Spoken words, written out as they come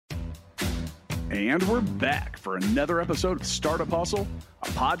And we're back for another episode of Startup Hustle, a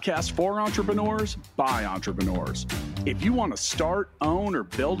podcast for entrepreneurs by entrepreneurs. If you want to start, own, or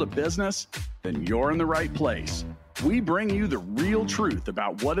build a business, then you're in the right place. We bring you the real truth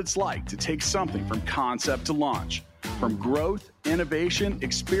about what it's like to take something from concept to launch. From growth, innovation,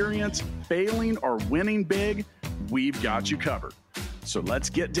 experience, failing, or winning big, we've got you covered. So let's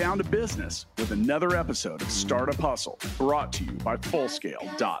get down to business with another episode of Startup Hustle, brought to you by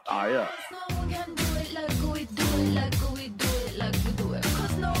Fullscale.io.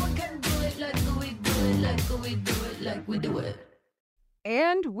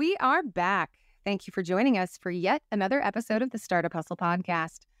 And we are back. Thank you for joining us for yet another episode of the Startup Hustle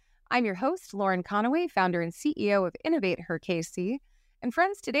podcast. I'm your host, Lauren Conaway, founder and CEO of Innovate Her KC. And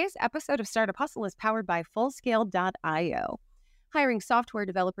friends, today's episode of Startup Hustle is powered by Fullscale.io. Hiring software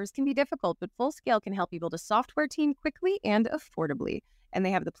developers can be difficult, but Fullscale can help you build a software team quickly and affordably. And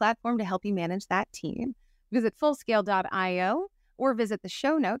they have the platform to help you manage that team. Visit Fullscale.io or visit the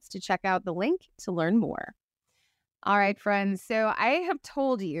show notes to check out the link to learn more. All right, friends. So I have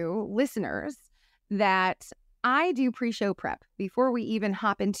told you, listeners, that I do pre-show prep before we even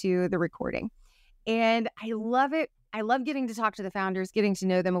hop into the recording. And I love it. I love getting to talk to the founders, getting to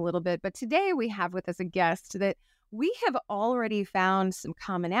know them a little bit. But today we have with us a guest that we have already found some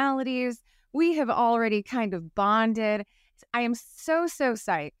commonalities. We have already kind of bonded. I am so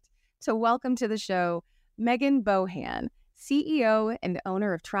psyched to welcome to the show Megan Bohan, CEO and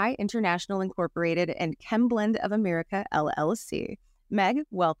owner of Tri International Incorporated and ChemBlend of America, LLC. Meg,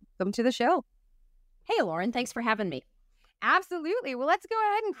 welcome to the show. Hey, Lauren, thanks for having me. Absolutely. Well, let's go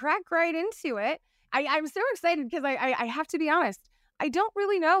ahead and crack right into it. I'm so excited because I have to be honest. I don't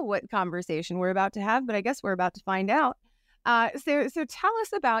really know what conversation we're about to have, but I guess we're about to find out. So tell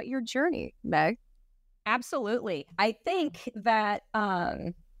us about your journey, Meg. Absolutely. I think that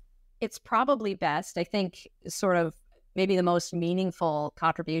it's probably best. I think sort of maybe the most meaningful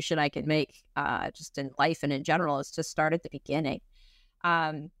contribution I could make just in life and in general is to start at the beginning.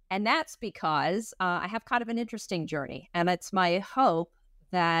 And that's because I have kind of an interesting journey. And it's my hope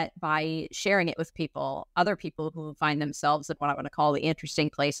that by sharing it with people, other people who find themselves in what I want to call the interesting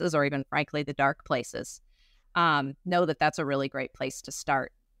places, or even frankly, the dark places, know that that's a really great place to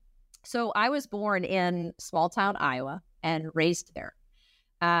start. So I was born in small town Iowa and raised there.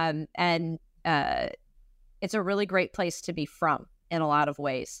 And it's a really great place to be from in a lot of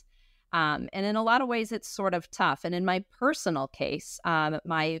ways. And in a lot of ways, it's sort of tough. And in my personal case,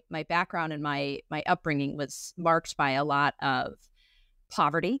 my background and my upbringing was marked by a lot of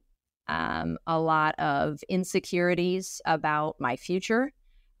poverty, a lot of insecurities about my future.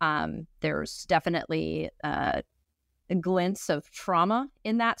 There's definitely a glimpse of trauma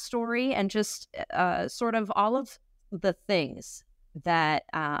in that story, and just sort of all of the things that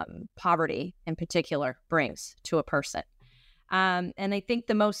poverty in particular brings to a person. And I think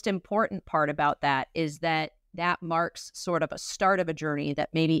the most important part about that is that marks sort of a start of a journey that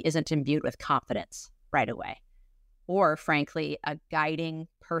maybe isn't imbued with confidence right away, or frankly, a guiding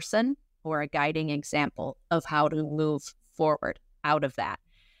person or a guiding example of how to move forward out of that.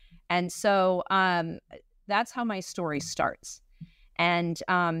 And so that's how my story starts. And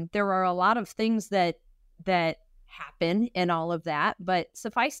there are a lot of things that happen in all of that, but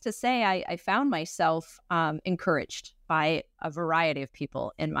suffice to say, I found myself encouraged by a variety of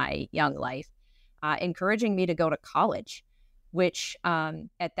people in my young life, encouraging me to go to college, which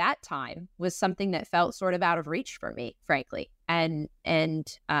at that time was something that felt sort of out of reach for me, frankly. And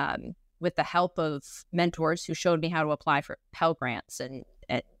with the help of mentors who showed me how to apply for Pell Grants and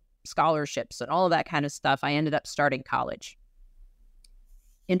scholarships and all of that kind of stuff, I ended up starting college.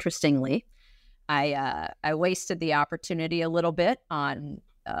 Interestingly, I wasted the opportunity a little bit on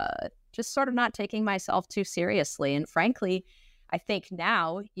just sort of not taking myself too seriously. And frankly, I think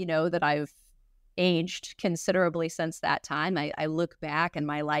now, that I've aged considerably since that time, I look back in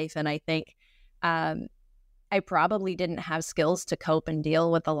my life and I think I probably didn't have skills to cope and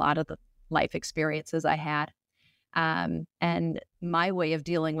deal with a lot of the life experiences I had. And my way of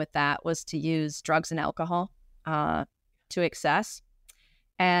dealing with that was to use drugs and alcohol to excess.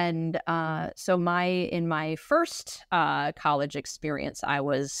 And so in my first college experience, I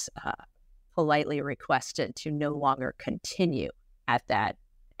was politely requested to no longer continue at that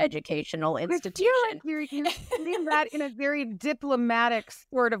educational institution. I feel like you're saying that in a very diplomatic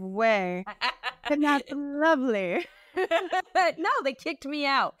sort of way. And that's lovely. No, they kicked me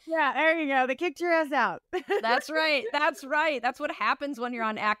out. Yeah, there you go. They kicked your ass out. That's right. That's right. That's what happens when you're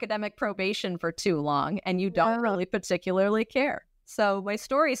on academic probation for too long and you don't really particularly care. So my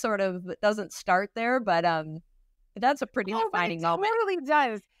story sort of doesn't start there, but that's a pretty defining moment. It totally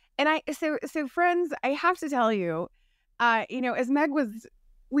does. And so friends, I have to tell you, as Meg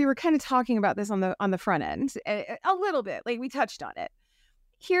we were kind of talking about this on the front end a little bit, like we touched on it.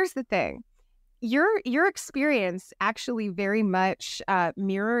 Here's the thing. Your experience actually very much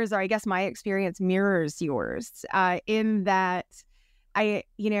mirrors, or I guess my experience mirrors yours, in that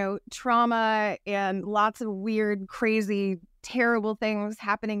trauma and lots of weird, crazy, terrible things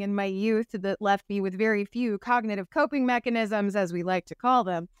happening in my youth that left me with very few cognitive coping mechanisms, as we like to call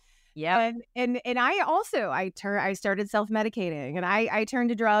them. Yeah. And I started self-medicating, and I turned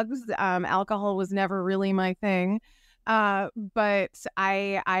to drugs. Alcohol was never really my thing. But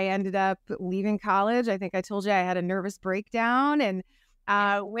I ended up leaving college. I think I told you I had a nervous breakdown and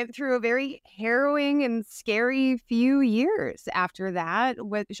went through a very harrowing and scary few years after that,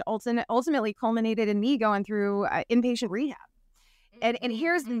 which ultimately culminated in me going through inpatient rehab. And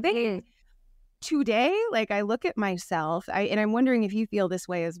here's the thing. Today, like, I look at myself, and I'm wondering if you feel this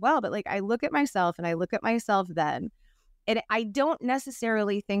way as well, but like, I look at myself and I look at myself then, and I don't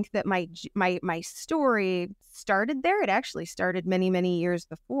necessarily think that my story started there. It actually started many, many years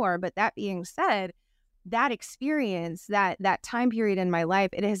before. But that being said, that experience, that time period in my life,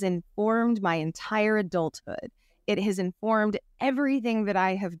 it has informed my entire adulthood. It has informed everything that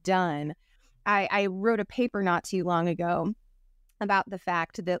I have done. I wrote a paper not too long ago about the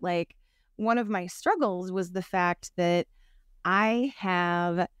fact that, like, one of my struggles was the fact that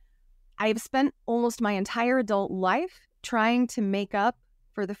I've spent almost my entire adult life trying to make up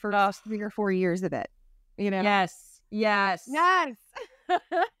for the first 3 or 4 years of it. Yes. Well,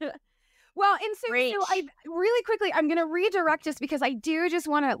 and so I really quickly, I'm going to redirect us, because I do just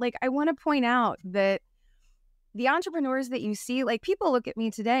want to, I want to point out that the entrepreneurs that you see, like, people look at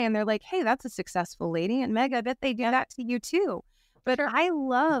me today and they're like, hey, that's a successful lady. And Meg, I bet they do that to you too. But I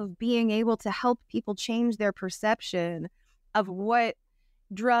love being able to help people change their perception of what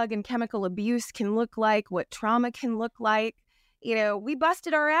drug and chemical abuse can look like, what trauma can look like. We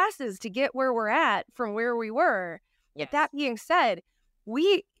busted our asses to get where we're at from where we were. Yes. That being said,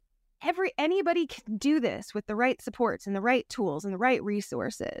 anybody can do this with the right supports and the right tools and the right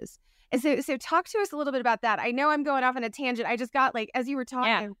resources. And so talk to us a little bit about that. I know I'm going off on a tangent. I just got, like, as you were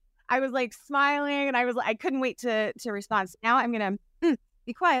talking, I was like smiling, and I couldn't wait to respond. So now I'm going to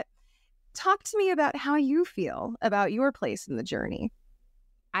be quiet. Talk to me about how you feel about your place in the journey.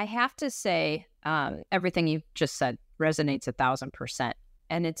 I have to say, everything you just said resonates 1,000%.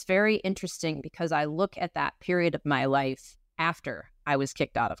 And it's very interesting because I look at that period of my life after I was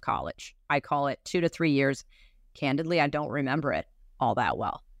kicked out of college. I call it 2 to 3 years. Candidly, I don't remember it all that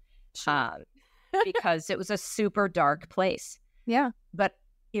well, because it was a super dark place. Yeah. But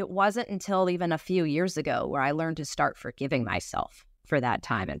it wasn't until even a few years ago where I learned to start forgiving myself for that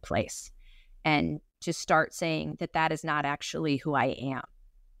time and place, and to start saying that is not actually who I am.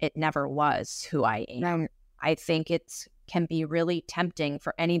 It never was who I am. I think it can be really tempting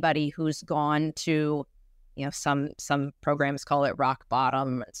for anybody who's gone to, some programs call it rock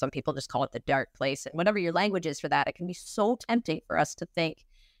bottom. Some people just call it the dark place. And whatever your language is for that, it can be so tempting for us to think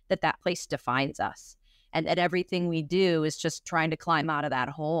that place defines us, and that everything we do is just trying to climb out of that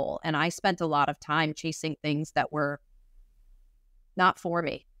hole. And I spent a lot of time chasing things that were not for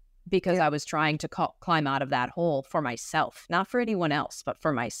me, because I was trying to climb out of that hole for myself, not for anyone else, but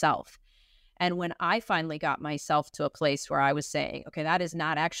for myself. And when I finally got myself to a place where I was saying, okay, that is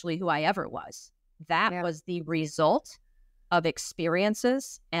not actually who I ever was, that was the result of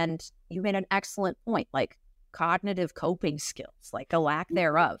experiences. And you made an excellent point, like cognitive coping skills, like a lack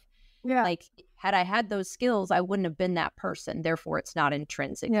thereof. Yeah. Like, had I had those skills, I wouldn't have been that person. Therefore, it's not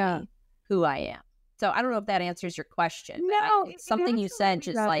intrinsically who I am. So I don't know if that answers your question. No, something you said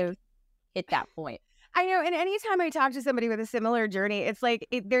just like hit that point. I know. And anytime I talk to somebody with a similar journey, it's like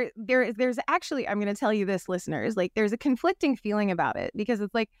there's actually, I'm going to tell you this, listeners, like, there's a conflicting feeling about it, because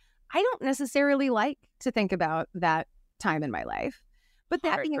it's like, I don't necessarily like to think about that time in my life. But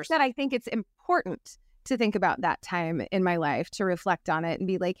that being said, I think it's important to think about that time in my life, to reflect on it and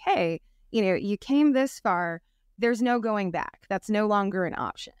be like, hey, you came this far. There's no going back. That's no longer an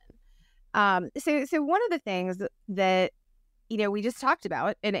option. So one of the things that, we just talked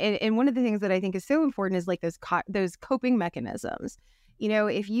about, and one of the things that I think is so important is, like, those coping mechanisms.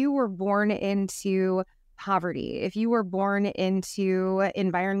 If you were born into poverty, if you were born into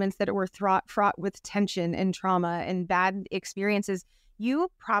environments that were fraught with tension and trauma and bad experiences, you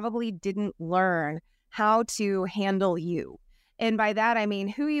probably didn't learn how to handle you. And by that, I mean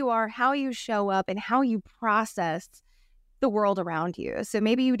who you are, how you show up, and how you process the world around you. So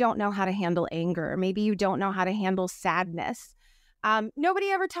maybe you don't know how to handle anger. Maybe you don't know how to handle sadness. Nobody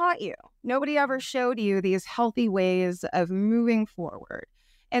ever taught you. Nobody ever showed you these healthy ways of moving forward.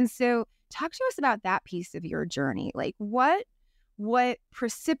 And so talk to us about that piece of your journey. Like what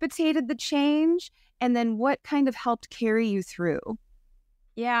precipitated the change, and then what kind of helped carry you through?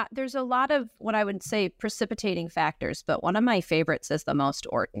 Yeah, there's a lot of what I would say precipitating factors, but one of my favorites is the most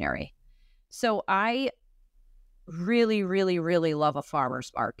ordinary. So I really, really, really love a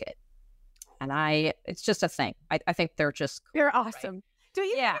farmer's market. And it's just a thing. I think they're awesome. Right? Do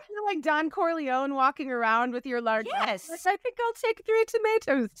you feel like Don Corleone walking around with your large? Yes. Like, I think I'll take 3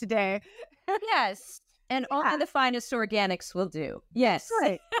 tomatoes today. Yes. And only the finest organics will do. Yes.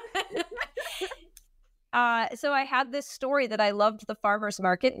 Right. So I had this story that I loved the farmer's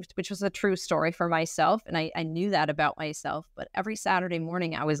market, which was a true story for myself. And I knew that about myself. But every Saturday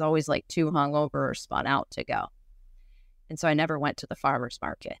morning, I was always like too hungover or spun out to go. And so I never went to the farmer's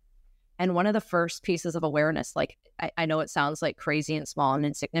market. And one of the first pieces of awareness, like I know it sounds like crazy and small and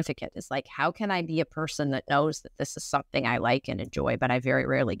insignificant, is like, how can I be a person that knows that this is something I like and enjoy, but I very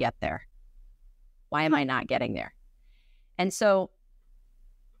rarely get there? Why am I not getting there? And so,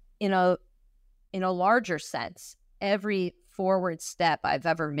 in a larger sense, every forward step I've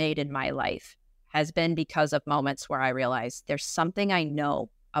ever made in my life has been because of moments where I realized there's something I know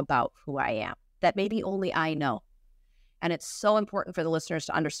about who I am that maybe only I know. And it's so important for the listeners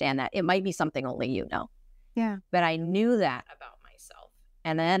to understand that. It might be something only you know. Yeah. But I knew that about myself.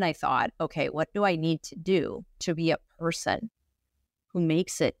 And then I thought, okay, what do I need to do to be a person who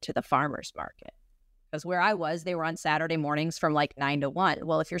makes it to the farmer's market? Because where I was, they were on Saturday mornings from like 9 to 1.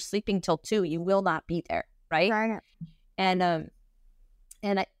 Well, if you're sleeping till 2, you will not be there, right? Right.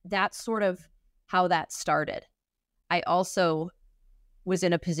 And that's sort of how that started. I also was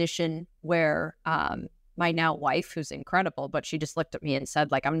in a position where my now wife, who's incredible, but she just looked at me and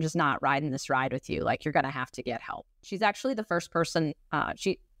said, like, I'm just not riding this ride with you. Like, you're going to have to get help. She's actually the first person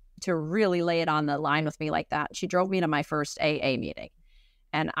to really lay it on the line with me like that. She drove me to my first AA meeting,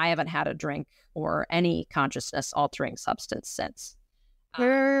 and I haven't had a drink or any consciousness-altering substance since.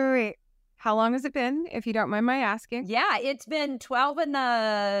 Wait. How long has it been, if you don't mind my asking? Yeah, it's been 12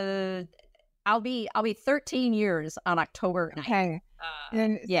 and I'll be 13 years on October 9th. Okay.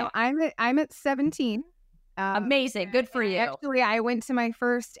 So I'm at 17. Amazing. Good for you. Actually, I went to my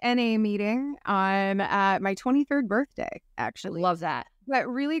first NA meeting on my 23rd birthday, actually. Love that. But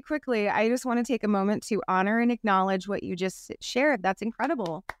really quickly, I just want to take a moment to honor and acknowledge what you just shared. That's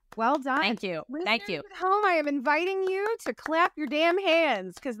incredible. Well done. Thank you. Listeners Thank you. At home, I am inviting you to clap your damn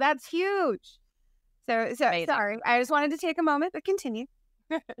hands, because that's huge. So Amazing. Sorry. I just wanted to take a moment, but continue.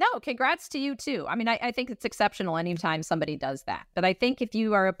 No, congrats to you too. I mean, I think it's exceptional anytime somebody does that. But I think if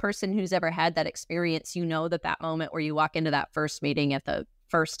you are a person who's ever had that experience, you know that moment where you walk into that first meeting at the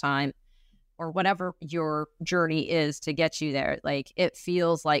first time, or whatever your journey is to get you there, like, it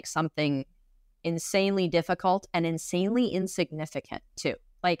feels like something insanely difficult and insanely insignificant too.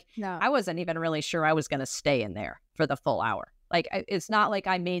 Like, no. I wasn't even really sure I was going to stay in there for the full hour. Like, it's not like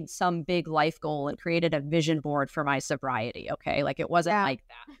I made some big life goal and created a vision board for my sobriety. Okay. Like, it wasn't like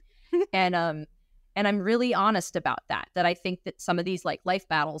that. And I'm really honest about that I think that some of these like life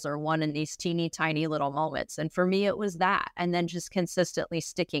battles are won in these teeny tiny little moments. And for me, it was that. And then just consistently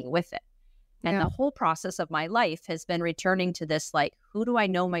sticking with it. And the whole process of my life has been returning to this, like, who do I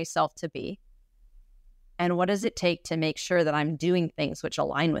know myself to be? And what does it take to make sure that I'm doing things which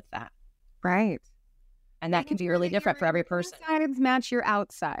align with that? Right. And that can be really different for every person. Your insides match your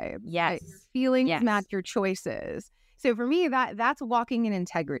outside. Yes. Right? Your feelings match your choices. So for me, that's walking in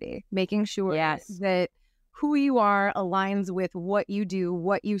integrity, making sure that who you are aligns with what you do,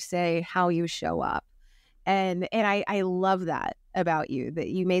 what you say, how you show up. And I love that about you, that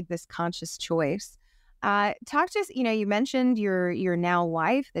you made this conscious choice. Talk to us, you mentioned your now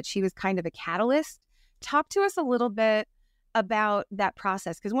wife, that she was kind of a catalyst. Talk to us a little bit about that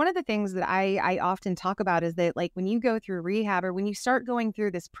process, because one of the things that I often talk about is that, like, when you go through rehab, or when you start going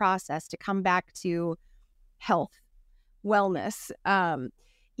through this process to come back to health, wellness,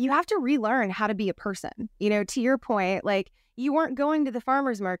 you have to relearn how to be a person. To your point, like, you weren't going to the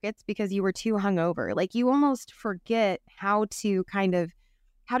farmers markets because you were too hungover. Like, you almost forget how to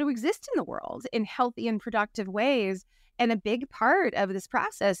exist in the world in healthy and productive ways. And a big part of this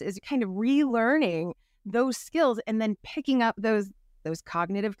process is kind of relearning those skills, and then picking up those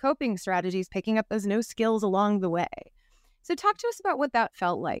cognitive coping strategies, picking up those new skills along the way. So talk to us about what that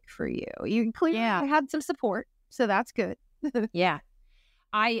felt like for you. You clearly had some support, so that's good. Yeah,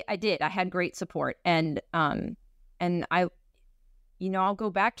 I did. I had great support, and I, I'll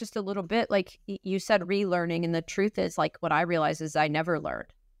go back just a little bit. Like you said, relearning, and the truth is, like, what I realized is I never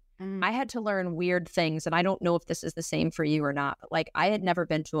learned. I had to learn weird things, and I don't know if this is the same for you or not, but like, I had never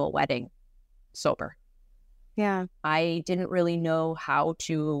been to a wedding sober. Yeah. I didn't really know how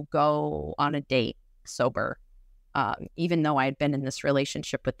to go on a date sober, even though I had been in this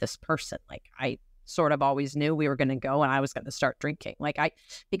relationship with this person. Like, I sort of always knew we were going to go and I was going to start drinking.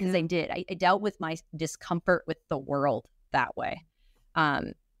 Because I did. I dealt with my discomfort with the world that way.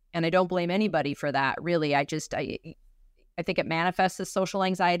 And I don't blame anybody for that, really. I think it manifests as social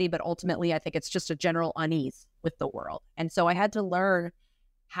anxiety, but ultimately I think it's just a general unease with the world. And so I had to learn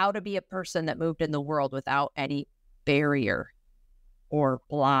how to be a person that moved in the world without any barrier or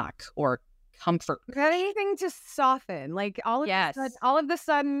block or comfort. Without anything to soften. Like all of the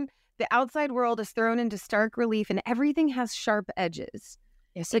sudden, the outside world is thrown into stark relief and everything has sharp edges.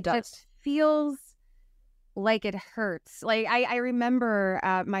 Yes, it does. It feels like it hurts. Like I remember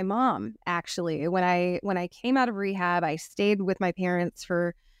my mom, actually, when I came out of rehab, I stayed with my parents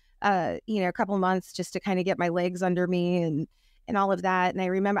for a couple months just to kind of get my legs under me and all of that. And I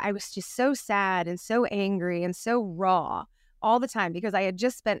remember I was just so sad and so angry and so raw all the time because I had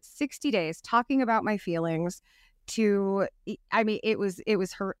just spent 60 days talking about my feelings it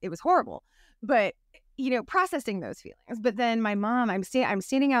was horrible, but processing those feelings. But then my mom, I'm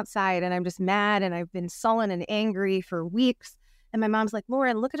standing outside and I'm just mad and I've been sullen and angry for weeks. And my mom's like,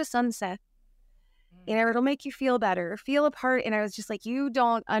 Lauren, look at a sunset. It'll make you feel better, feel a part. And I was just like, you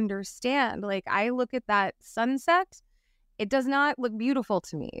don't understand. Like, I look at that sunset, it does not look beautiful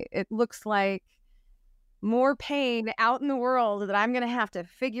to me. It looks like more pain out in the world that I'm going to have to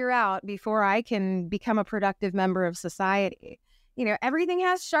figure out before I can become a productive member of society. Everything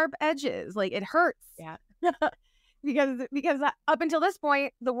has sharp edges. Like, it hurts. Yeah. because up until this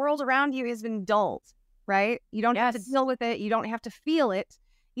point, the world around you has been dulled, right? You don't have to deal with it. You don't have to feel it.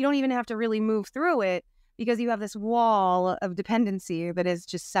 You don't even have to really move through it because you have this wall of dependency that is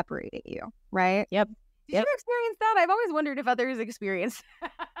just separating you, right? Yep. Did you experience that? I've always wondered if others experience.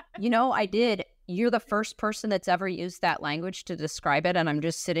 I did. You're the first person that's ever used that language to describe it. And I'm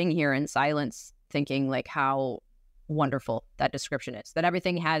just sitting here in silence thinking like how wonderful that description is, that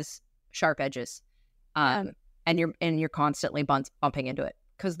everything has sharp edges. And you're constantly bumping into it.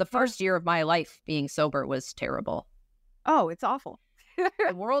 Because the first year of my life being sober was terrible. Oh, it's awful.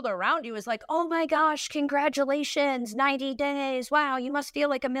 The world around you is like, oh my gosh, congratulations, 90 days. Wow, you must feel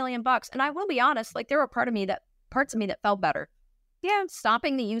like $1 million. And I will be honest, like there were parts of me that felt better. Yeah,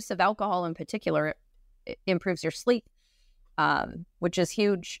 stopping the use of alcohol in particular, it improves your sleep, which is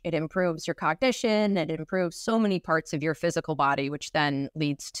huge. It improves your cognition. It improves so many parts of your physical body, which then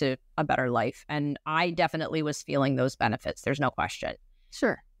leads to a better life. And I definitely was feeling those benefits. There's no question.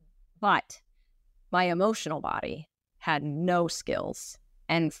 Sure. But my emotional body had no skills.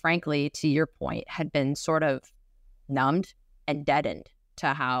 And frankly, to your point, had been sort of numbed and deadened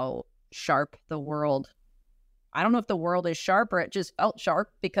to how sharp the world. I don't know if the world is sharp or it just felt sharp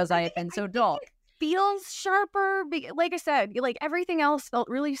because I had been so dull. It feels sharper. Like I said, like everything else felt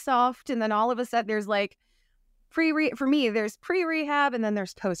really soft. And then all of a sudden there's like for me, there's pre-rehab and then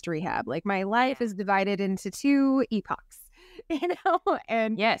there's post-rehab. Like my life is divided into two epochs,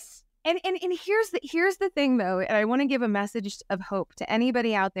 and yes. And here's the thing though, and I want to give a message of hope to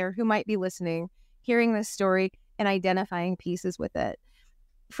anybody out there who might be listening, hearing this story and identifying pieces with it.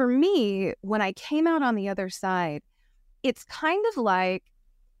 For me, when I came out on the other side, it's kind of like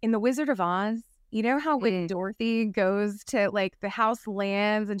in The Wizard of Oz. You know how when Dorothy goes to like the house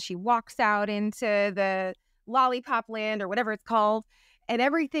lands and she walks out into the lollipop land or whatever it's called, and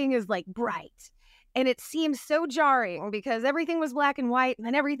everything is like bright. And it seems so jarring because everything was black and white and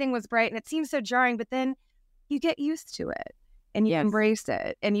then everything was bright and it seems so jarring, but then you get used to it and you embrace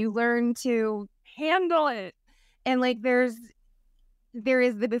it and you learn to handle it. And like there is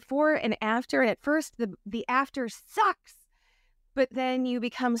the before and after, and at first the after sucks, but then you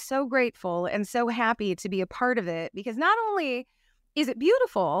become so grateful and so happy to be a part of it because not only is it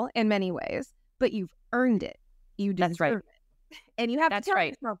beautiful in many ways, but you've earned it. You deserve it. And you have to tell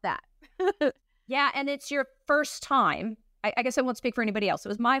yourself that. Yeah, and it's your first time. I guess I won't speak for anybody else. It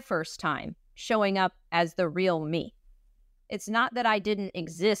was my first time showing up as the real me. It's not that I didn't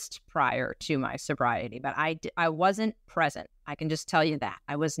exist prior to my sobriety, but I wasn't present. I can just tell you that.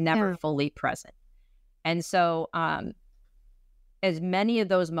 I was never fully present. And so as many of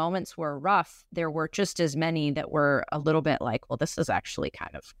those moments were rough, there were just as many that were a little bit like, well, this is actually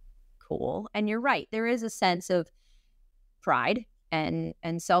kind of cool. And you're right. There is a sense of pride and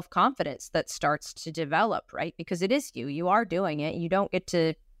self-confidence that starts to develop, right? Because it is you. You are doing it. You don't get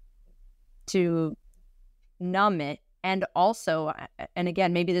to numb it. And also, and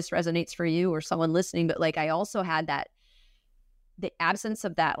again, maybe this resonates for you or someone listening, but like I also had the absence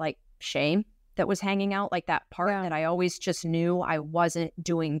of that like shame that was hanging out, like that part that I always just knew I wasn't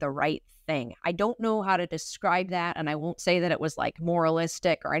doing the right thing. I don't know how to describe that, and I won't say that it was like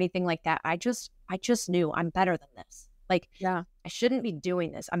moralistic or anything like that. I just knew I'm better than this. Like, I shouldn't be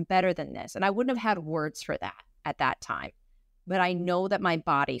doing this. I'm better than this. And I wouldn't have had words for that at that time. But I know that my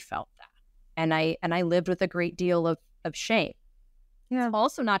body felt that. And I lived with a great deal of shame. Yeah. It's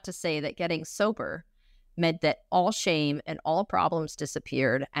also not to say that getting sober meant that all shame and all problems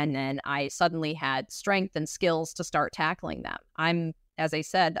disappeared. And then I suddenly had strength and skills to start tackling them. I'm, as I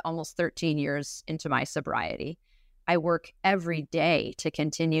said, almost 13 years into my sobriety. I work every day to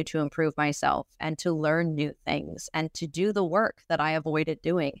continue to improve myself and to learn new things and to do the work that I avoided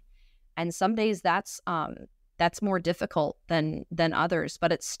doing. And some days that's more difficult than others,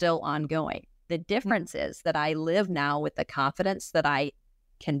 but it's still ongoing. The difference is that I live now with the confidence that I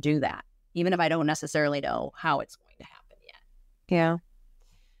can do that, even if I don't necessarily know how it's going to happen yet. Yeah.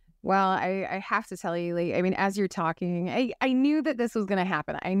 Well, I have to tell you, like, I mean, as you're talking, I knew that this was going to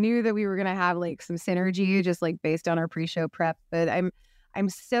happen. I knew that we were going to have like some synergy just like based on our pre-show prep, but I'm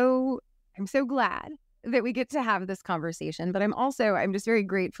so glad that we get to have this conversation, but I'm just very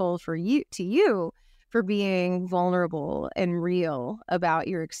grateful to you for being vulnerable and real about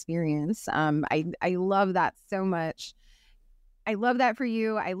your experience. I love that so much. I love that for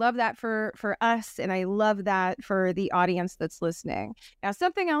you. I love that for us. And I love that for the audience that's listening. Now,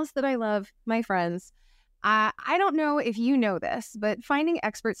 something else that I love, my friends, I don't know if you know this, but finding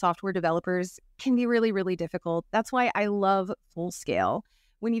expert software developers can be really, really difficult. That's why I love Fullscale.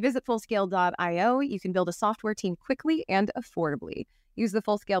 When you visit Fullscale.io, you can build a software team quickly and affordably. Use the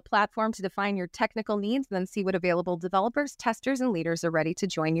Fullscale platform to define your technical needs, then see what available developers, testers, and leaders are ready to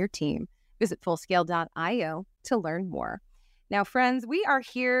join your team. Visit Fullscale.io to learn more. Now, friends, we are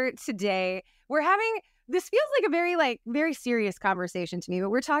here today. This feels like a very serious conversation to me, but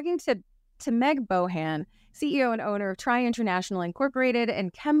we're talking to Meg Bohan, CEO and owner of Tri International Incorporated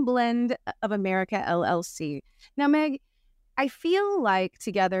and ChemBlend of America, LLC. Now, Meg, I feel like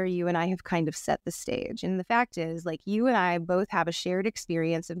together you and I have kind of set the stage. And the fact is, like, you and I both have a shared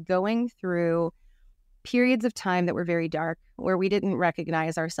experience of going through periods of time that were very dark, where we didn't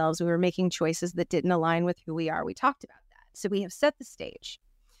recognize ourselves. We were making choices that didn't align with who we are. We talked about that. So we have set the stage.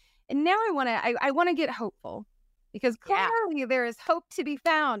 And now I want to get hopeful, because clearly there is hope to be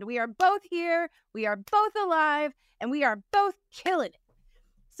found. We are both here, we are both alive, and we are both killing it.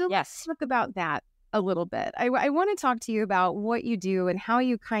 So let's talk about that a little bit. I want to talk to you about what you do and how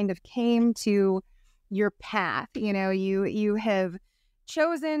you kind of came to your path. You know, you have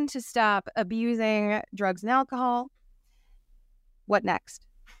chosen to stop abusing drugs and alcohol. What next?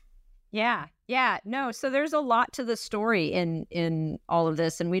 Yeah. No, so there's a lot to the story in all of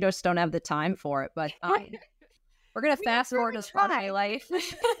this, and we just don't have the time for it. But we're going to fast forward to part of my life.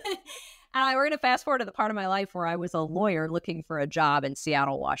 We're going to fast forward to the part of my life where I was a lawyer looking for a job in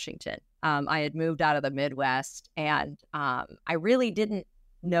Seattle, Washington. I had moved out of the Midwest, and I really didn't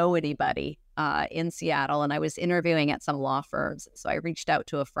know anybody in Seattle, and I was interviewing at some law firms. So I reached out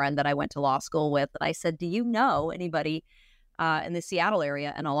to a friend that I went to law school with, and I said, do you know anybody in the Seattle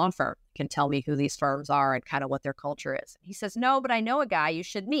area and a law firm can tell me who these firms are and kind of what their culture is? He says, no, but I know a guy you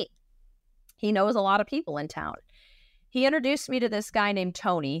should meet. He knows a lot of people in town. He introduced me to this guy named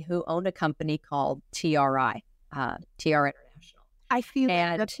Tony, who owned a company called TRI, TR International. I feel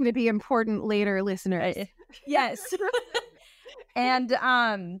like that's going to be important later, listeners. Yes. And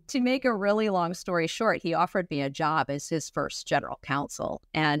to make a really long story short, he offered me a job as his first general counsel.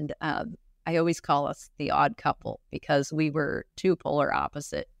 And I always call us the odd couple because we were two polar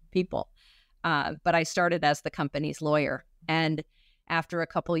opposite people. But I started as the company's lawyer. And after a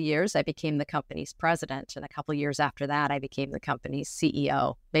couple of years, I became the company's president. And a couple of years after that, I became the company's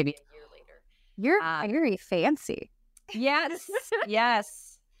CEO, maybe a year later. You're very fancy. Yes.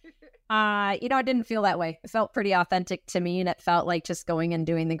 Yes. I didn't feel that way. It felt pretty authentic to me, and it felt like just going and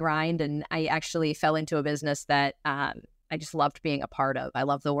doing the grind. And I actually fell into a business that I just loved being a part of. I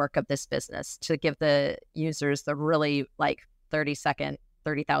love the work of this business. To give the users the really 30-second,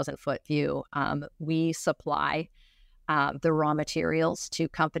 30,000-foot view, we supply the raw materials to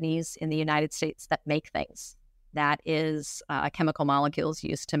companies in the United States that make things. That is chemical molecules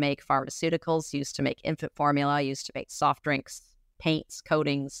used to make pharmaceuticals, used to make infant formula, used to make soft drinks, paints,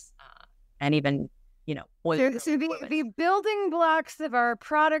 coatings, and even, oil. So the building blocks of our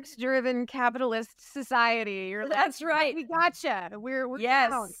product-driven capitalist society. That's right. We gotcha. We're yes.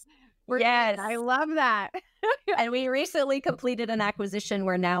 down. Yes. I love that. And we recently completed an acquisition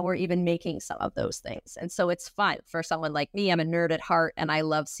where now we're even making some of those things. And so it's fun for someone like me. I'm a nerd at heart, and I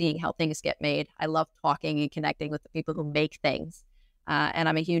love seeing how things get made. I love talking and connecting with the people who make things. And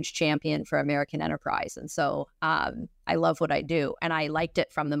I'm a huge champion for American enterprise. And so I love what I do. And I liked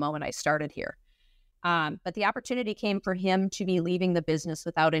it from the moment I started here. But the opportunity came for him to be leaving the business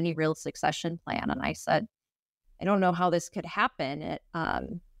without any real succession plan. And I said, I don't know how this could happen.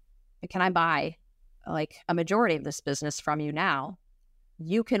 Can I buy like a majority of this business from you now?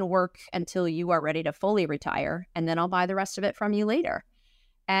 You can work until you are ready to fully retire, and then I'll buy the rest of it from you later.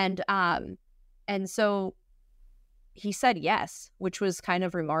 And so he said yes, which was kind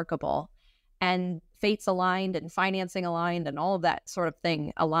of remarkable. And fates aligned and financing aligned and all of that sort of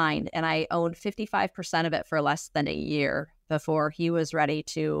thing aligned. And I owned 55% of it for less than a year before he was ready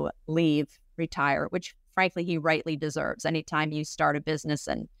to leave, retire, which frankly he rightly deserves. Anytime you start a business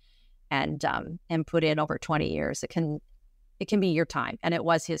and put in over 20 years, it can be your time. And it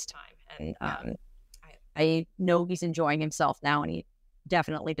was his time. And I know he's enjoying himself now, and he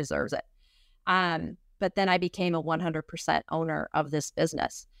definitely deserves it. But then I became a 100% owner of this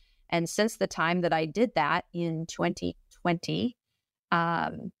business. And since the time that I did that in 2020,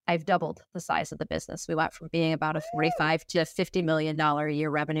 I've doubled the size of the business. We went from being about a $45 to $50 million a year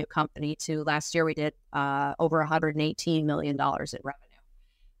revenue company to last year we did over $118 million in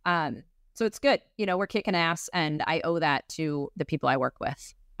revenue. So it's good. We're kicking ass, and I owe that to the people I work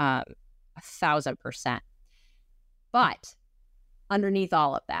with 1,000%. But underneath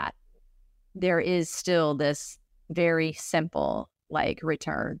all of that, there is still this very simple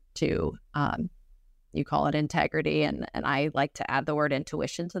return to you call it integrity, and I like to add the word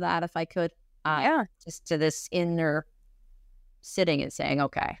intuition to that if I could. Just to this inner sitting and saying,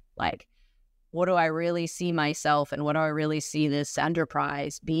 okay, what do I really see myself, and what do I really see this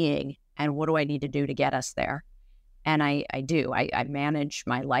enterprise being, and what do I need to do to get us there? And I do. I manage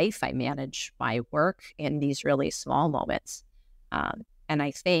my life. I manage my work in these really small moments. And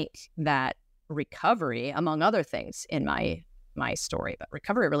I think that recovery, among other things in my story, but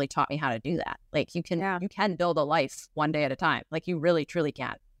recovery really taught me how to do that. You can build a life one day at a time. You really, truly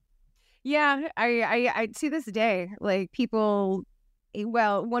can. Yeah. I see this day, people,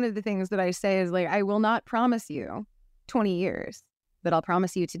 well, one of the things that I say is I will not promise you 20 years, but I'll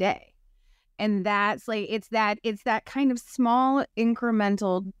promise you today. And that's it's that kind of small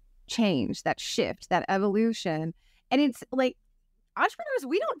incremental change, that shift, that evolution. And it's entrepreneurs,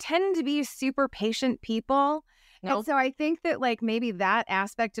 we don't tend to be super patient people. Nope. And so I think that maybe that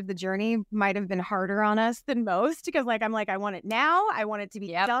aspect of the journey might have been harder on us than most, because I'm I want it now. I want it to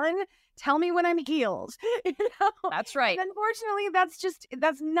be done. Tell me when I'm healed. That's right. And unfortunately,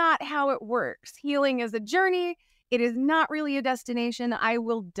 that's not how it works. Healing is a journey. It is not really a destination. I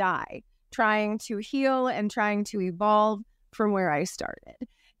will die trying to heal and trying to evolve from where I started.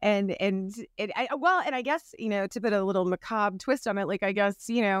 And I guess, to put a little macabre twist on it, I guess,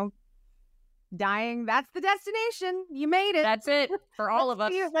 dying, that's the destination. You made it. That's it for all of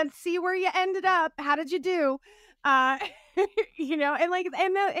us. Let's see where you ended up. How did you do? And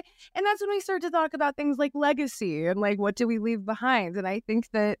that's when we start to talk about things like legacy and what do we leave behind. And I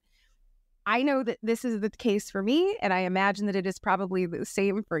think that I know that this is the case for me, and I imagine that it is probably the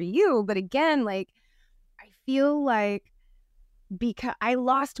same for you. But again, I feel because I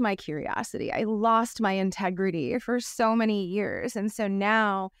lost my curiosity, I lost my integrity for so many years. And so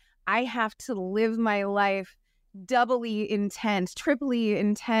now I have to live my life doubly intent, triply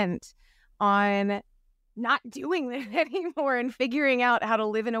intent on not doing this anymore and figuring out how to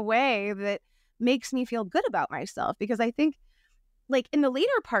live in a way that makes me feel good about myself. Because I think in the later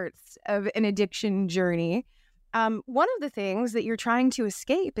parts of an addiction journey, one of the things that you're trying to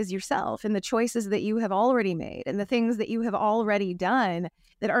escape is yourself and the choices that you have already made and the things that you have already done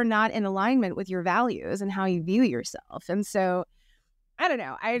that are not in alignment with your values and how you view yourself. And so I don't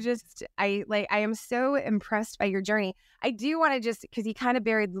know. I am so impressed by your journey. I do want to because you kind of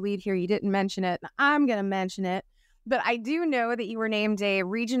buried the lead here. You didn't mention it. I'm going to mention it. But I do know that you were named a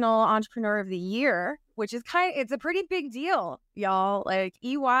Regional Entrepreneur of the Year, which is it's a pretty big deal, y'all.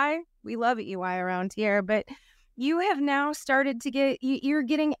 EY, we love EY around here, but you have now started to you're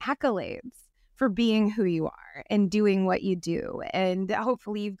getting accolades for being who you are and doing what you do. And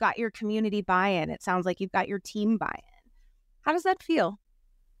hopefully you've got your community buy-in. It sounds like you've got your team buy-in. How does that feel?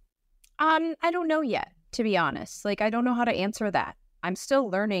 I don't know yet, to be honest. I don't know how to answer that. I'm still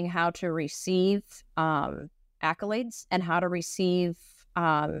learning how to receive accolades and how to receive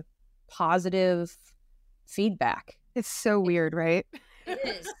positive feedback. It's so weird, right? It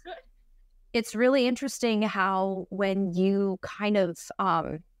is. It's really interesting how when you kind of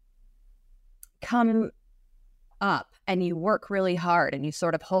come up and you work really hard and you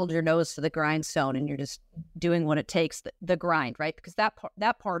sort of hold your nose to the grindstone and you're just doing what it takes, the grind, right? Because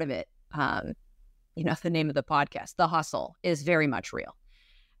that part of it the name of the podcast, the hustle is very much real.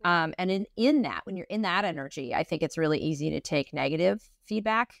 And in that, when you're in that energy, I think it's really easy to take negative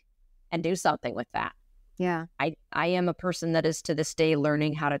feedback and do something with that. Yeah. I am a person that is to this day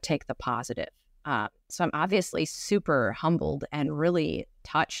learning how to take the positive. So I'm obviously super humbled and really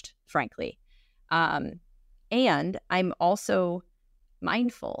touched, frankly. And I'm also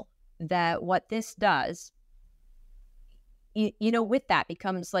mindful that what this does, with that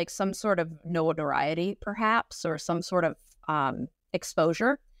becomes like some sort of notoriety, perhaps, or some sort of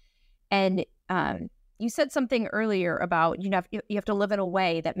exposure. And you said something earlier about, you have to live in a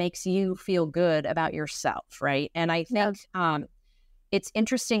way that makes you feel good about yourself, right? And I think it's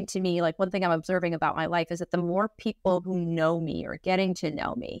interesting to me, like one thing I'm observing about my life is that the more people who know me or getting to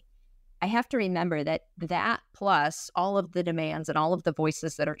know me, I have to remember that plus all of the demands and all of the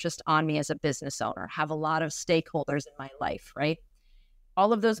voices that are just on me as a business owner have a lot of stakeholders in my life, right?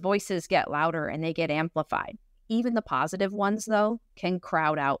 All of those voices get louder and they get amplified. Even the positive ones, though, can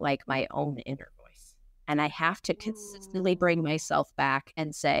crowd out like my own inner voice. And I have to consistently bring myself back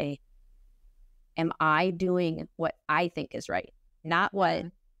and say, am I doing what I think is right? Not what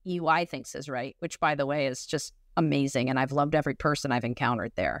EY thinks is right, which, by the way, is just amazing. And I've loved every person I've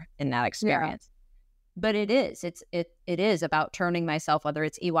encountered there in that experience. Yeah. But it is about turning myself, whether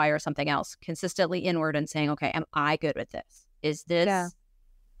it's EY or something else, consistently inward and saying, okay, am I good with this? Is this,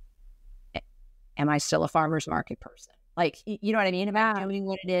 am I still a farmer's market person? Like, you know what I mean? Am I doing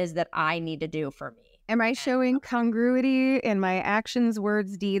what it is that I need to do for me? Am I showing congruity in my actions,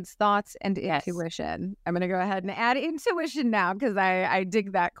 words, deeds, thoughts, and intuition? I'm going to go ahead and add intuition now because I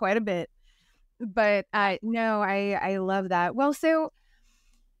dig that quite a bit. But no, I love that. Well, so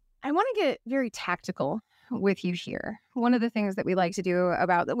I want to get very tactical with you here. One of the things that we like to do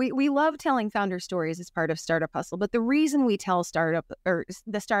we love telling founder stories as part of Startup Hustle. But the reason we tell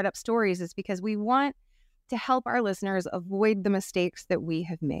the startup stories is because we want to help our listeners avoid the mistakes that we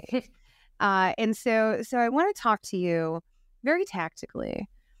have made. And so I want to talk to you very tactically.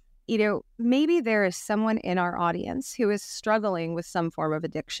 Maybe there is someone in our audience who is struggling with some form of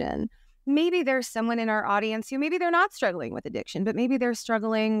addiction. Maybe there's someone in our audience who maybe they're not struggling with addiction, but maybe they're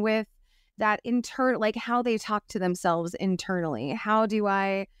struggling with that like how they talk to themselves internally. How do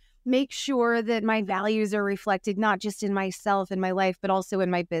I make sure that my values are reflected not just in myself and my life, but also in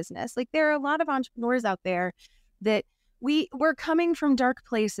my business? Like there are a lot of entrepreneurs out there that we're coming from dark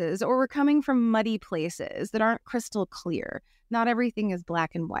places or we're coming from muddy places that aren't crystal clear. Not everything is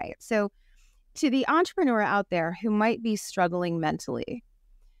black and white. So to the entrepreneur out there who might be struggling mentally,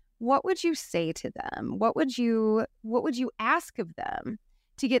 what would you say to them? What would you ask of them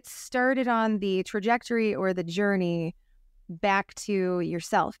to get started on the trajectory or the journey back to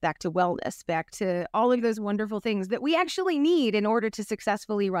yourself, back to wellness, back to all of those wonderful things that we actually need in order to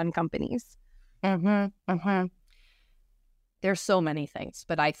successfully run companies? There's so many things,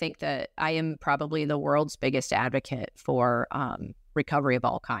 but I think that I am probably the world's biggest advocate for recovery of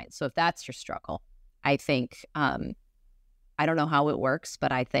all kinds. So if that's your struggle, I think, I don't know how it works,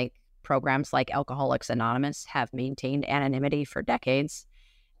 but I think programs like Alcoholics Anonymous have maintained anonymity for decades.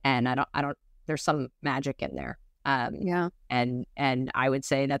 And there's some magic in there. And I would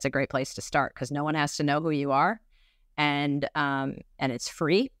say that's a great place to start because no one has to know who you are. And it's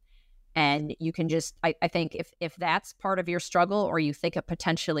free. And you can just, I think if that's part of your struggle or you think it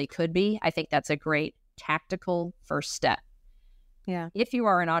potentially could be, I think that's a great tactical first step. Yeah. If you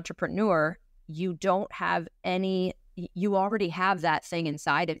are an entrepreneur, you already have that thing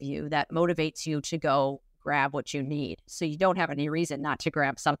inside of you that motivates you to go grab what you need. So you don't have any reason not to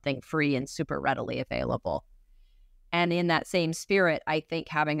grab something free and super readily available. And in that same spirit, I think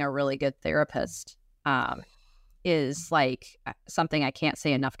having a really good therapist is like something I can't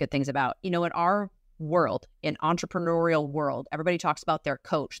say enough good things about. In our world, in entrepreneurial world, everybody talks about their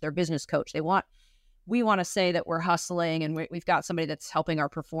coach, their business coach. We want to say that we're hustling and we've got somebody that's helping our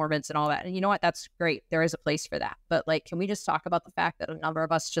performance and all that. And you know what? That's great. There is a place for that. But can we just talk about the fact that a number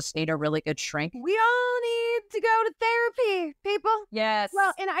of us just need a really good shrink? We all need to go to therapy, people. Yes.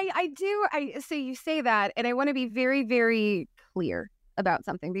 Well, and so you say that, and I want to be very, very clear about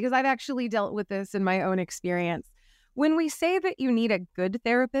something because I've actually dealt with this in my own experience. When we say that you need a good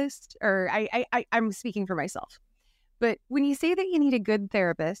therapist, or I'm speaking for myself, but when you say that you need a good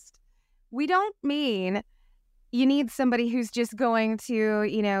therapist, we don't mean you need somebody who's just going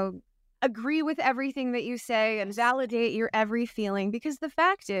to, agree with everything that you say and validate your every feeling. Because the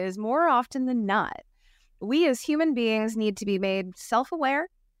fact is, more often than not, we as human beings need to be made self-aware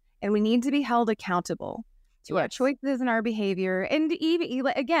and we need to be held accountable to our choices and our behavior. And even,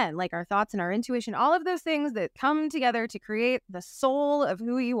 again, like our thoughts and our intuition, all of those things that come together to create the soul of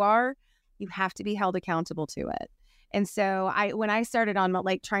who you are. You have to be held accountable to it. And so when I started on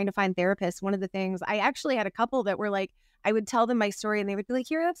like trying to find therapists, one of the things, I actually had a couple that were like, I would tell them my story and they would be like,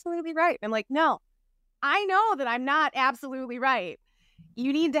 you're absolutely right. I'm like, no, I know that I'm not absolutely right.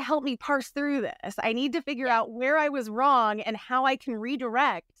 You need to help me parse through this. I need to figure out where I was wrong and how I can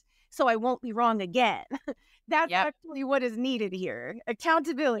redirect so I won't be wrong again. That's actually what is needed here.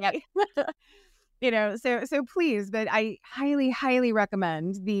 Accountability. So please, but I highly, highly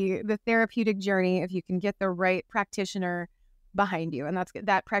recommend the therapeutic journey if you can get the right practitioner behind you. And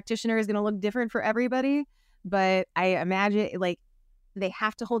that practitioner is going to look different for everybody, but I imagine like they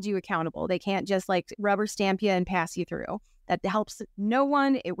have to hold you accountable. They can't just like rubber stamp you and pass you through. That helps no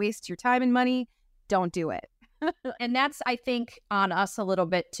one. It wastes your time and money. Don't do it. And that's, I think, on us a little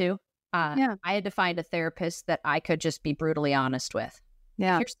bit too. I had to find a therapist that I could just be brutally honest with.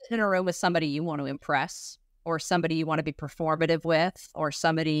 Yeah. If you're sitting in a room with somebody you want to impress, or somebody you want to be performative with, or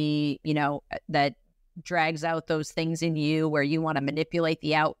somebody, that drags out those things in you where you want to manipulate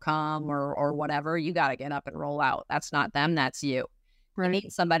the outcome or whatever, you got to get up and roll out. That's not them. That's you. Right. You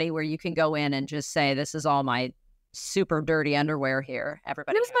need somebody where you can go in and just say, this is all my super dirty underwear here.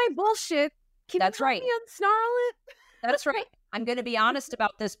 Everybody. It was my bullshit. That's right. Unsnarl it. That's right. I'm going to be honest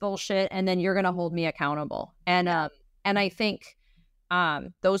about this bullshit, and then you're going to hold me accountable. And I think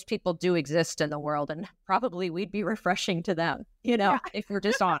those people do exist in the world, and probably we'd be refreshing to them, if we're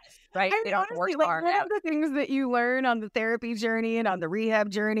just honest, right? They don't honestly, work hard. One of the things that you learn on the therapy journey and on the rehab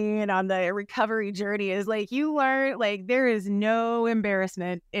journey and on the recovery journey is like you learn like there is no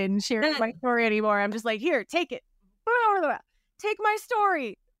embarrassment in sharing my story anymore. I'm just like, here, take it. Take my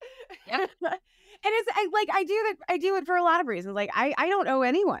story. Yep. And I do it for a lot of reasons. Like I don't owe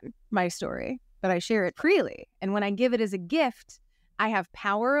anyone my story, but I share it freely. And when I give it as a gift, I have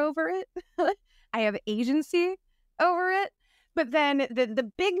power over it. I have agency over it. But then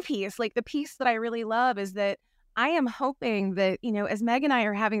the big piece, like the piece that I really love is that I am hoping that, as Meg and I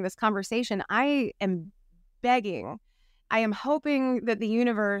are having this conversation, I am begging, I am hoping that the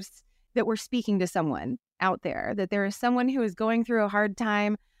universe, that we're speaking to someone out there, that there is someone who is going through a hard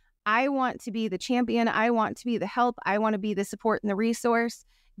time. I want to be the champion. I want to be the help. I want to be the support and the resource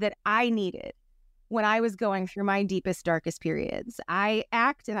that I needed when I was going through my deepest, darkest periods. I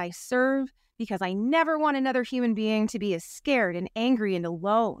act and I serve because I never want another human being to be as scared and angry and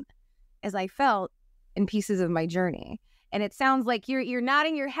alone as I felt in pieces of my journey. And it sounds like you're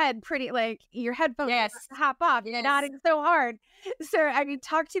nodding your head pretty, like your headphones hop off. You're nodding so hard. So,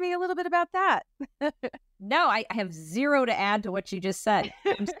 talk to me a little bit about that. No, I have zero to add to what you just said.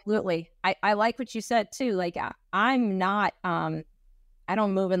 Absolutely. I like what you said too. Like I'm not, I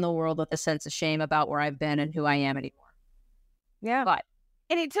don't move in the world with a sense of shame about where I've been and who I am anymore. Yeah.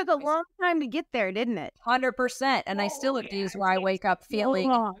 And it took a long time to get there, didn't it? 100%. And I still have days where I wake up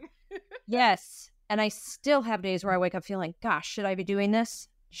feeling, yes. And I still have days where I wake up feeling, gosh, should I be doing this?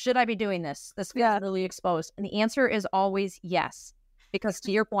 Should I be doing this? This feels really exposed. And the answer is always yes. Because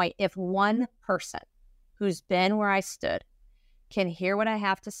to your point, if one person who's been where I stood can hear what I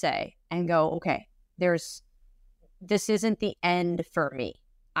have to say and go, okay, this isn't the end for me.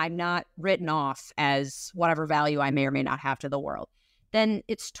 I'm not written off as whatever value I may or may not have to the world. Then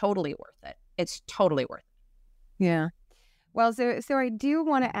it's totally worth it. It's totally worth it. Yeah. Well, so I do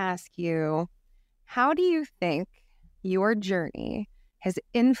want to ask you, how do you think your journey has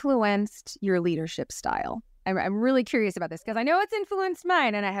influenced your leadership style? I'm really curious about this because I know it's influenced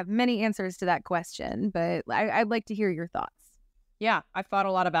mine and I have many answers to that question, but I'd like to hear your thoughts. Yeah, I've thought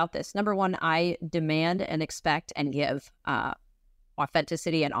a lot about this. Number one, I demand and expect and give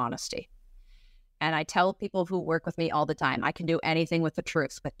authenticity and honesty. And I tell people who work with me all the time, I can do anything with the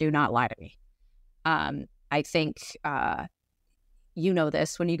truth, but do not lie to me. I think, you know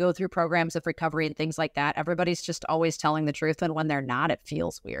this, when you go through programs of recovery and things like that, everybody's just always telling the truth. And when they're not, it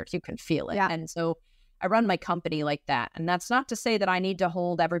feels weird. You can feel it. Yeah. And so I run my company like that. And that's not to say that I need to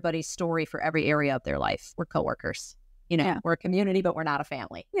hold everybody's story for every area of their life. We're coworkers. We're a community, but we're not a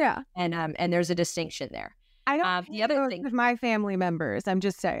family. Yeah. And there's a distinction there. I don't the other thing with my family members. I'm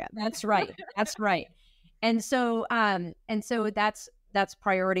just saying. That's right. That's right. And so that's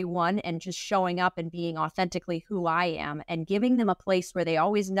priority one, and just showing up and being authentically who I am and giving them a place where they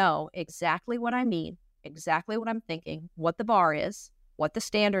always know exactly what I mean, exactly what I'm thinking, what the bar is, what the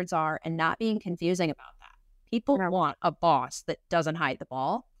standards are, and not being confusing about that. People want a boss that doesn't hide the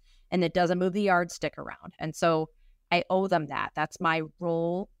ball and that doesn't move the yardstick around. And so I owe them that. That's my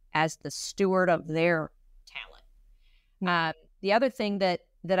role as the steward of their talent. The other thing that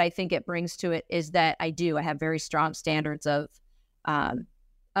I think it brings to it is that I have very strong standards of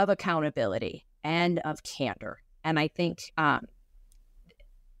accountability and of candor. And I think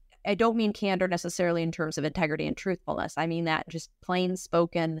I don't mean candor necessarily in terms of integrity and truthfulness. I mean that just plain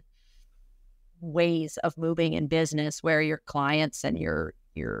spoken ways of moving in business where your clients and your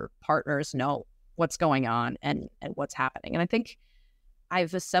partners know what's going on and what's happening. And I think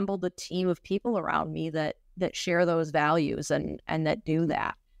I've assembled a team of people around me that share those values and that do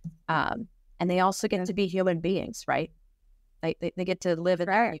that. And they also get to be human beings, right? They get to live in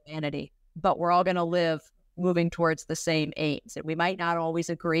their humanity, but we're all going to live moving towards the same aims. And we might not always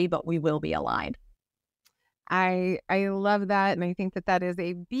agree, but we will be aligned. I love that. And I think that is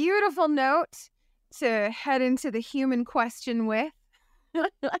a beautiful note to head into the human question with.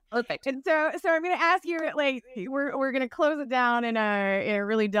 Perfect. And so I'm going to ask you, like, we're going to close it down in a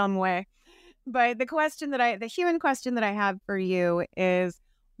really dumb way. But the human question that I have for you is,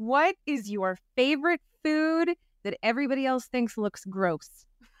 what is your favorite food that everybody else thinks looks gross?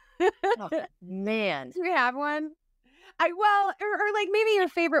 Oh, man. Do we have one? Or like maybe your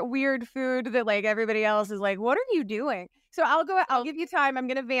favorite weird food that like everybody else is like, what are you doing? So I'll give you time. I'm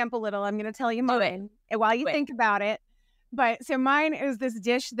going to vamp a little. I'm going to tell you mine while you think about it. But so mine is this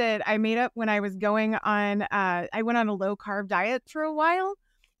dish that I made up when I was going on, I went on a low carb diet for a while,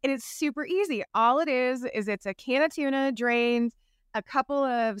 and it's super easy. All it is it's a can of tuna drained, a couple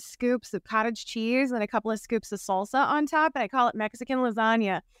of scoops of cottage cheese, and a couple of scoops of salsa on top. And I call it Mexican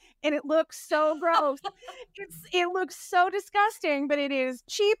lasagna. And it looks so gross. It looks so disgusting, but it is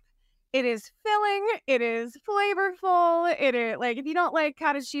cheap. It is filling. It is flavorful. It is like, if you don't like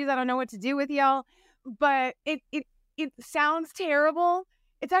cottage cheese, I don't know what to do with y'all. But it sounds terrible.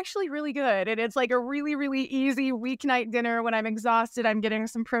 It's actually really good. And it's like a really, really easy weeknight dinner when I'm exhausted. I'm getting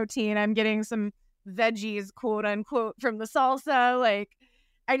some protein. I'm getting some veggies, quote unquote, from the salsa. Like,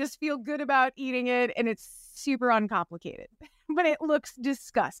 I just feel good about eating it, and it's super uncomplicated, but it looks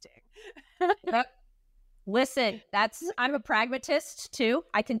disgusting. Listen, I'm a pragmatist too.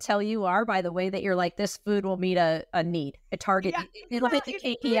 I can tell you are by the way that you're like, this food will meet a need, a target. Yeah. It'll hit the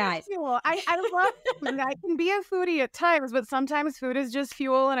KPIs. I love food. I can be a foodie at times, but sometimes food is just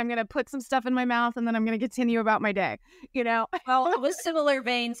fuel, and I'm going to put some stuff in my mouth, and then I'm going to continue about my day, you know? Well, with similar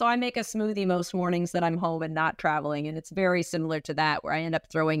vein, so I make a smoothie most mornings that I'm home and not traveling, and it's very similar to that, where I end up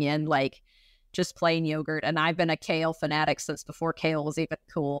throwing in like just plain yogurt, and I've been a kale fanatic since before kale was even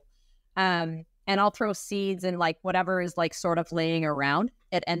cool. And I'll throw seeds and like whatever is like sort of laying around.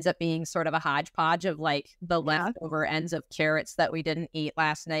 It ends up being sort of a hodgepodge of like the leftover ends of carrots that we didn't eat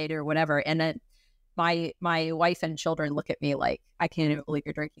last night or whatever. And then my wife and children look at me like, I can't even believe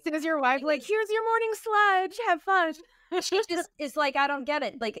you're drinking. Is your wife like, here's your morning sludge, have fun? She just is like, I don't get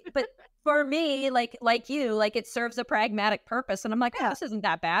it. Like, but for me, like you, like it serves a pragmatic purpose. And I'm like, oh, this isn't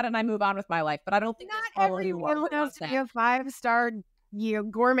that bad. And I move on with my life. But I don't think not everyone has to be a 5-star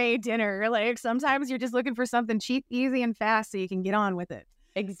gourmet dinner. Like, sometimes you're just looking for something cheap, easy, and fast so you can get on with it.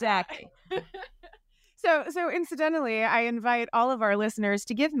 Exactly. So incidentally, I invite all of our listeners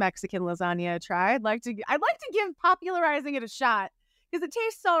to give Mexican lasagna a try. I'd like to give popularizing it a shot because it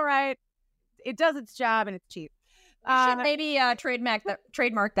tastes all right. It does its job, and it's cheap. You should maybe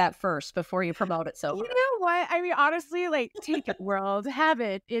trademark that first before you promote it. So you know what? I mean, honestly, like, take it, world, have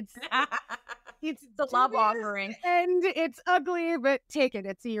it. It's the love offering, and it's ugly, but take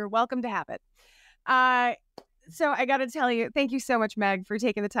it. You're welcome to have it. So I got to tell you, thank you so much, Meg, for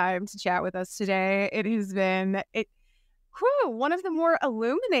taking the time to chat with us today. It has been one of the more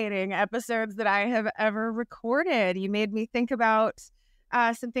illuminating episodes that I have ever recorded. You made me think about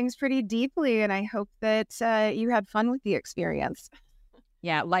some things pretty deeply, and I hope that you had fun with the experience.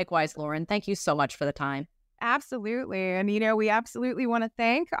 Yeah, likewise, Lauren. Thank you so much for the time. Absolutely. And, we absolutely want to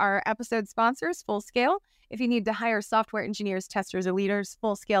thank our episode sponsors, Fullscale. If you need to hire software engineers, testers, or leaders,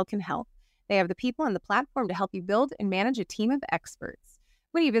 Fullscale can help. They have the people and the platform to help you build and manage a team of experts.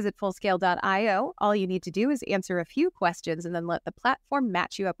 When you visit Fullscale.io, all you need to do is answer a few questions and then let the platform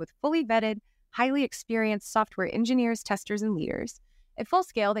match you up with fully vetted, highly experienced software engineers, testers, and leaders. At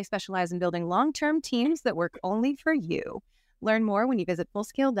Fullscale, they specialize in building long-term teams that work only for you. Learn more when you visit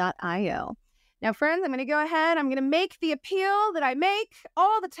Fullscale.io. Now, friends, I'm going to go ahead. I'm going to make the appeal that I make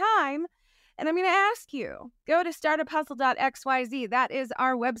all the time. And I'm going to ask you, go to startuphustle.xyz. That is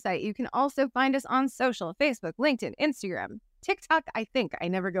our website. You can also find us on social, Facebook, LinkedIn, Instagram, TikTok. I think I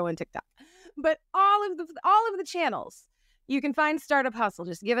never go on TikTok, but all of the channels, you can find Startup Hustle.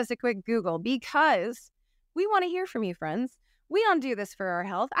 Just give us a quick Google because we want to hear from you, friends. We don't do this for our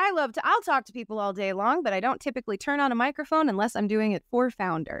health. I'll talk to people all day long, but I don't typically turn on a microphone unless I'm doing it for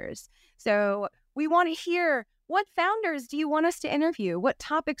founders. So we want to hear, what founders do you want us to interview? What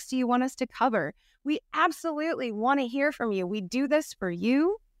topics do you want us to cover? We absolutely want to hear from you. We do this for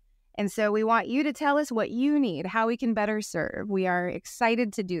you And so we want you to tell us what you need, how we can better serve. We are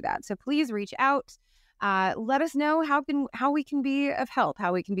excited to do that. So please reach out. Let us know how we can be of help,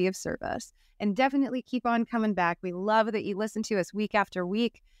 how we can be of service. And definitely keep on coming back. We love that you listen to us week after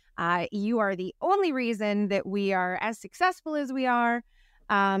week. You are the only reason that we are as successful as we are.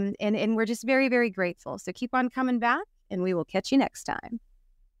 And we're just very, very grateful. So keep on coming back, and we will catch you next time.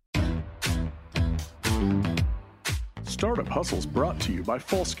 Startup Hustles brought to you by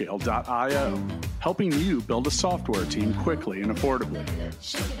Fullscale.io, helping you build a software team quickly and affordably.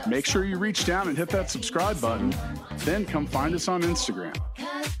 Make sure you reach down and hit that subscribe button, then come find us on Instagram.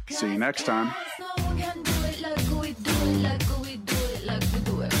 See you next time.